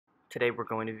Today we're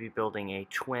going to be building a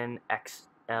twin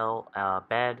XL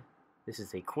bed. This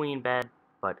is a queen bed,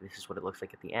 but this is what it looks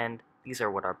like at the end. These are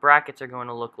what our brackets are going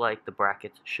to look like. The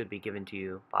brackets should be given to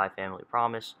you by Family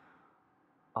Promise,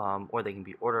 or they can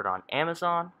be ordered on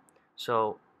Amazon.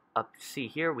 So see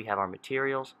here we have our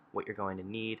materials. What you're going to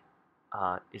need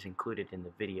is included in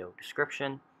the video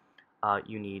description.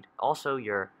 You need also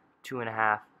your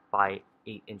 2.5 by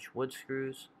 8-inch wood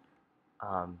screws.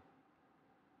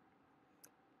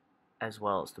 As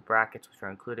well as the brackets which are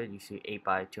included. You see 8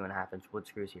 by 2.5-inch wood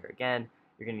screws here again.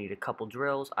 You're going to need a couple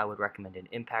drills. I would recommend an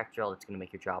impact drill. It's going to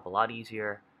make your job a lot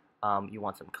easier. You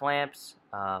want some clamps.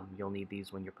 You'll need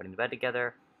these when you're putting the bed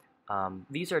together.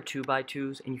 These are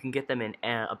 2x2s, and you can get them in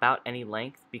about any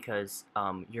length because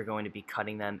you're going to be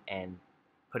cutting them and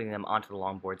putting them onto the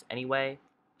long boards anyway.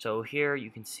 So here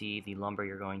you can see the lumber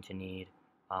you're going to need.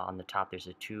 On the top there's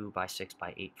a 2 by 6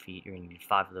 by 8 feet. You're going to need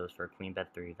 5 of those for a queen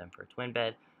bed, 3 of them for a twin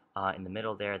bed. In the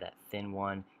middle there, that thin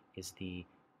one is the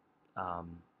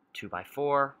 2 by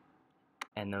 4,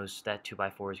 and that 2 by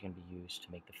 4 is going to be used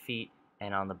to make the feet.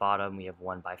 And on the bottom we have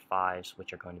 1 by 5s,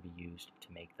 which are going to be used to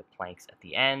make the planks at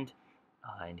the end.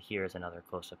 And here's another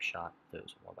close-up shot of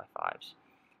those 1 by 5s.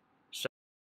 So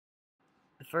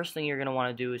the first thing you're going to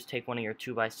want to do is take one of your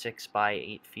 2 by 6 by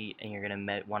 8 feet, and you're going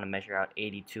to want to measure out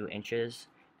 82 inches,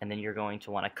 and then you're going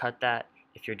to want to cut that.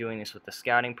 If you're doing this with the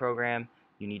scouting program,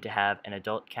 you need to have an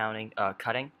adult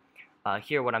cutting.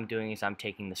 Here what I'm doing is I'm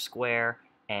taking the square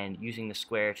and using the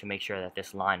square to make sure that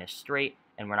this line is straight,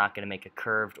 and we're not going to make a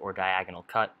curved or diagonal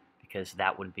cut because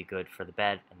that wouldn't be good for the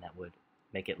bed and that would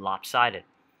make it lopsided.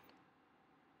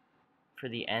 For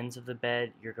the ends of the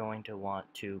bed, you're going to want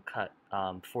to cut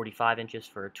 45 inches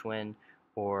for a twin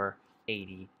or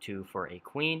 82 for a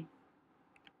queen.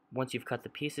 Once you've cut the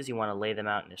pieces, you want to lay them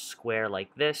out in a square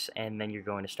like this, and then you're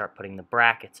going to start putting the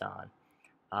brackets on.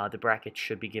 The brackets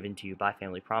should be given to you by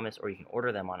Family Promise, or you can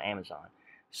order them on Amazon.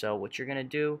 So what you're going to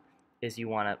do is you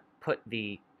want to put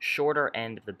the shorter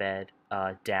end of the bed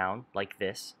down like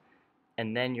this,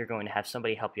 and then you're going to have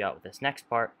somebody help you out with this next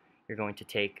part. You're going to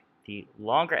take the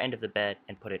longer end of the bed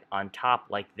and put it on top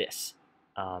like this.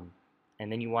 And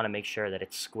then you want to make sure that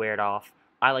it's squared off.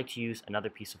 I like to use another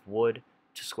piece of wood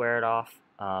to square it off.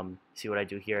 See what I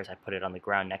do here is I put it on the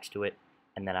ground next to it,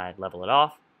 and then I level it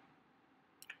off.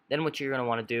 Then what you're going to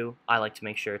want to do, I like to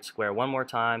make sure it's square one more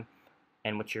time,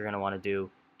 and what you're going to want to do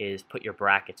is put your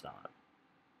brackets on.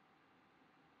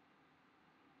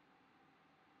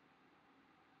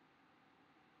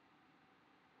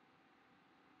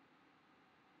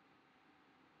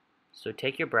 So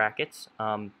take your brackets,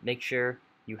 make sure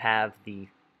you have the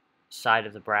side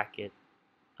of the bracket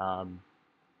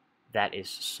that is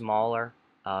smaller.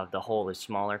 The hole is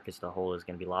smaller because the hole is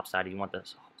going to be lopsided. You want the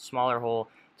smaller hole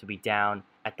to be down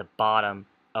at the bottom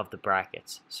of the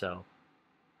brackets. So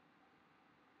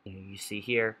you see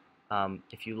here,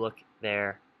 if you look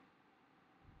there,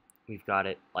 we've got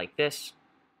it like this.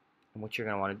 And what you're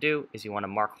going to want to do is you want to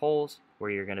mark holes where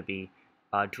you're going to be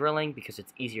drilling, because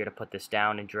it's easier to put this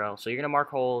down and drill. So you're going to mark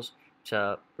holes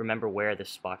to remember where this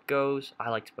spot goes.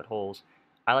 I like to put holes.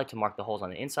 I like to mark the holes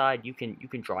on the inside. You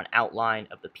can draw an outline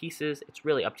of the pieces. It's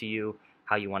really up to you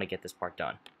how you want to get this part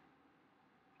done.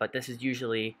 But this is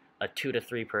usually a 2 to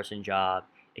 3 person job.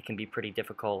 It can be pretty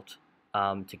difficult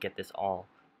to get this all.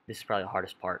 This is probably the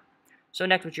hardest part. So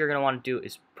next what you're going to want to do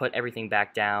is put everything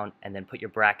back down and then put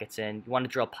your brackets in. You want to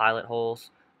drill pilot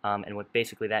holes, and what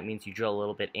basically that means, you drill a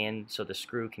little bit in so the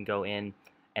screw can go in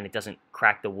and it doesn't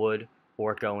crack the wood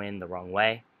or go in the wrong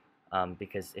way,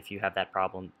 because if you have that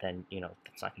problem, then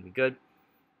that's not going to be good.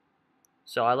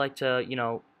 So I like to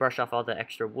brush off all the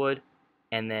extra wood.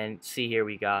 And then see here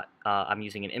we got, I'm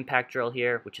using an impact drill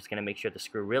here, which is going to make sure the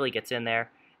screw really gets in there.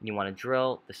 And you want to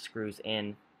drill the screws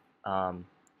in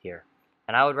here.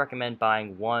 And I would recommend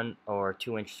buying 1 or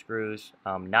 2 inch screws,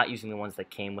 not using the ones that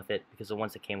came with it, because the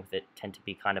ones that came with it tend to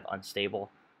be kind of unstable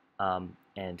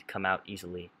and come out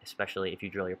easily, especially if you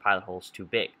drill your pilot holes too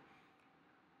big.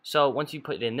 So once you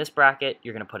put it in this bracket,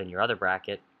 you're going to put in your other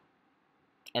bracket.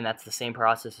 And that's the same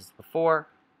process as before.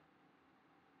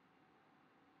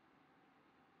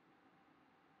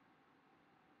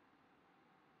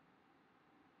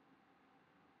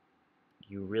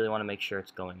 You really want to make sure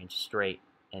it's going in straight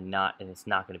and it's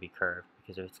not going to be curved,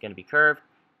 because if it's going to be curved,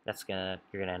 you're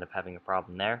going to end up having a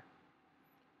problem there.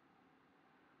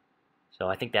 So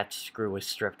I think that screw was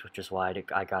stripped, which is why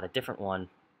I got a different one.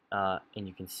 And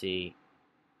you can see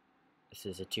this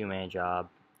is a 2-man job.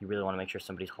 You really want to make sure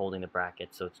somebody's holding the bracket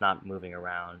so it's not moving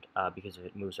around, because if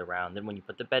it moves around, then when you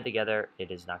put the bed together,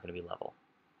 it is not going to be level.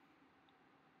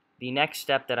 The next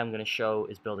step that I'm going to show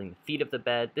is building the feet of the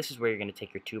bed. This is where you're going to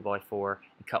take your 2x4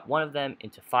 and cut one of them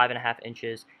into 5.5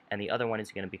 inches, and the other one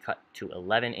is going to be cut to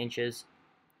 11 inches.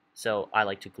 So I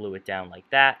like to glue it down like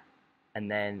that, and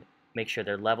then make sure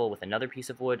they're level with another piece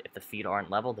of wood. If the feet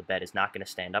aren't level, the bed is not going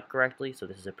to stand up correctly. So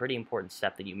this is a pretty important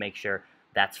step that you make sure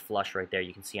that's flush right there.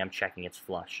 You can see I'm checking it's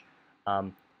flush.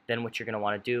 Then what you're going to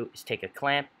want to do is take a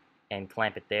clamp and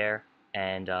clamp it there.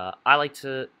 And I like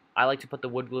to put the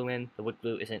wood glue in. The wood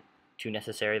glue isn't too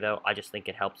necessary though. I just think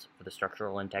it helps for the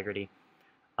structural integrity.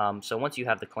 So once you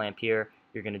have the clamp here,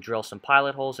 you're going to drill some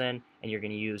pilot holes in, and you're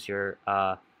going to use your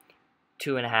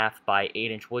 2.5 by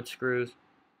 8-inch wood screws.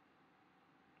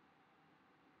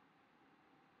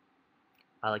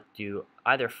 I like to do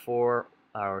either 4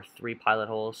 or 3 pilot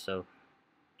holes, so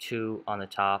 2 on the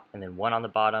top and then 1 on the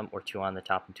bottom, or 2 on the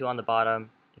top and 2 on the bottom.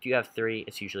 If you have 3,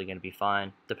 it's usually going to be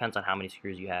fine. Depends on how many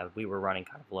screws you have. We were running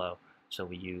kind of low, so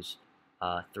we used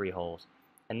 3 holes.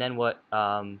 And then what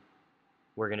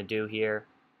we're going to do here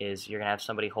is you're going to have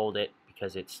somebody hold it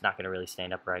because it's not going to really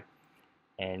stand upright.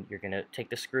 And you're going to take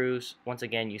the screws, once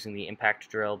again using the impact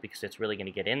drill because it's really going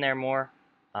to get in there more.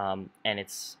 And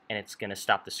it's going to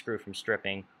stop the screw from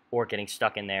stripping or getting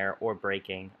stuck in there or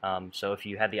breaking. So if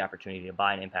you have the opportunity to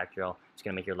buy an impact drill, it's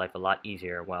going to make your life a lot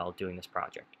easier while doing this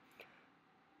project.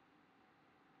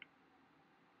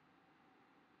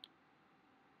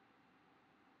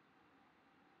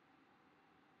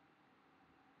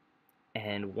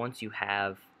 And once you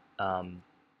have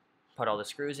put all the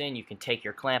screws in, you can take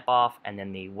your clamp off, and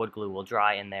then the wood glue will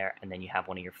dry in there, and then you have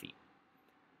one of your feet.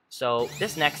 So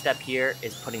this next step here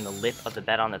is putting the lip of the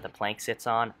bed on that the plank sits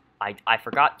on. I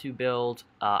forgot to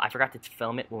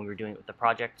film it when we were doing it with the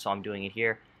project, so I'm doing it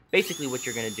here. Basically what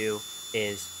you're going to do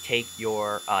is take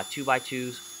your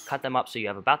 2x2s, cut them up so you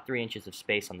have about 3 inches of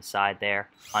space on the side there.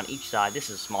 On each side, this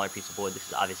is a smaller piece of wood. This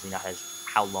is obviously not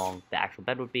how long the actual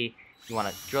bed would be. You want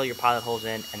to drill your pilot holes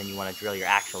in, and then you want to drill your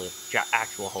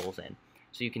actual holes in.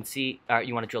 So you can see,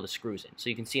 you want to drill the screws in. So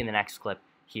you can see in the next clip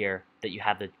here that you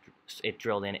have it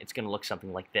drilled in. It's going to look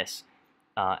something like this.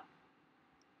 And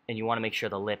you want to make sure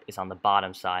the lip is on the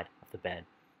bottom side of the bed.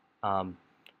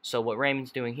 So what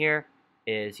Raymond's doing here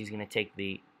is he's going to take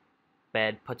the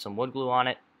bed, put some wood glue on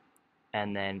it,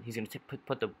 and then he's going to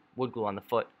put the wood glue on the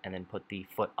foot, and then put the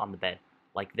foot on the bed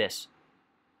like this.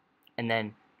 And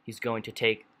then he's going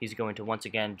to once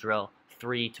again drill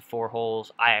 3 to 4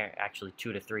 holes. Actually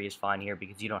 2 to 3 is fine here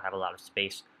because you don't have a lot of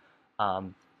space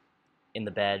in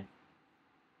the bed.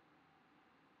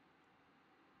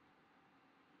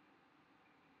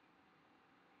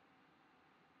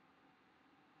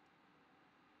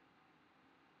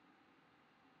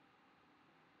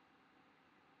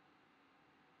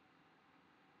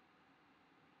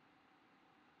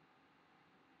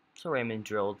 So Raymond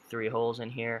drilled 3 holes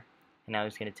in here, and now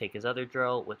he's going to take his other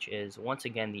drill, which is once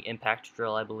again the impact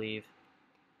drill, I believe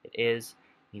it is.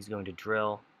 He's going to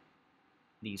drill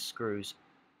these screws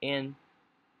in,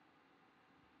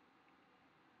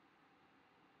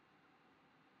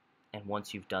 and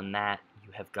once you've done that,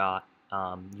 you have got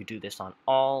you do this on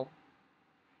both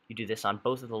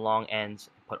of the long ends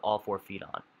and put all 4 feet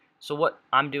on. So what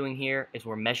I'm doing here is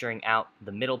we're measuring out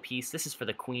the middle piece. This is for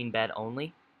the queen bed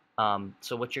only.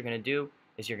 So what you're going to do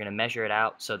is you're going to measure it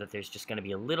out so that there's just going to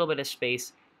be a little bit of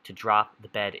space to drop the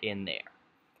bed in there.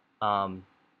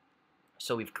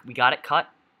 So we got it cut,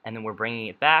 and then we're bringing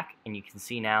it back, and you can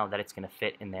see now that it's going to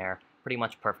fit in there pretty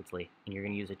much perfectly. And you're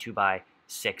going to use a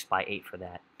 2x6 by 8 for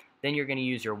that. Then you're going to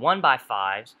use your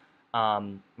 1x5s,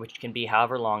 which can be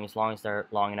however long, as long as they're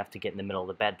long enough to get in the middle of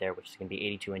the bed there, which is going to be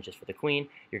 82 inches for the queen.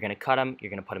 You're going to cut them.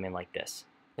 You're going to put them in like this.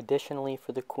 Additionally,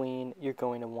 for the queen, you're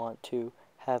going to want to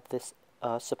have this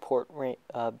support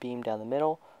beam down the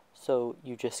middle, so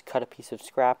you just cut a piece of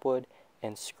scrap wood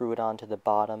and screw it onto the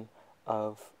bottom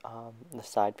of the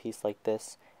side piece like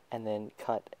this, and then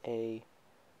cut a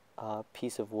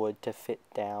piece of wood to fit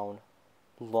down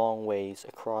long ways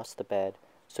across the bed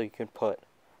so you can put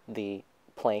the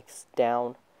planks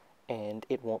down and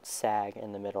it won't sag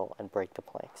in the middle and break the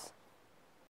planks.